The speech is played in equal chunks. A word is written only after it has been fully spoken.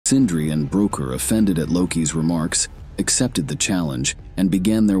Sindri and Broker, offended at Loki's remarks, accepted the challenge and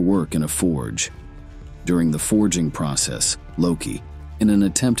began their work in a forge. During the forging process, Loki, in an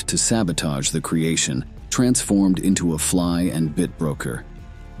attempt to sabotage the creation, transformed into a fly and bit Broker.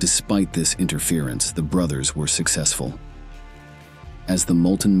 Despite this interference, the brothers were successful. As the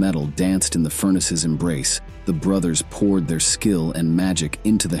molten metal danced in the furnace's embrace, the brothers poured their skill and magic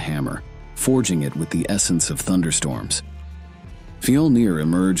into the hammer, forging it with the essence of thunderstorms. Mjolnir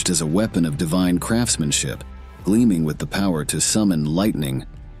emerged as a weapon of divine craftsmanship, gleaming with the power to summon lightning,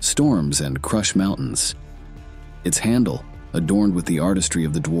 storms, and crush mountains. Its handle, adorned with the artistry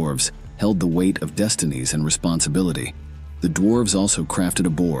of the dwarves, held the weight of destinies and responsibility. The dwarves also crafted a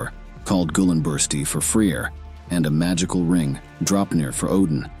boar, called Gullinbursti for Freyr, and a magical ring, Draupnir for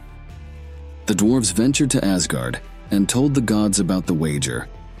Odin. The dwarves ventured to Asgard and told the gods about the wager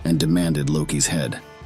and demanded Loki's head.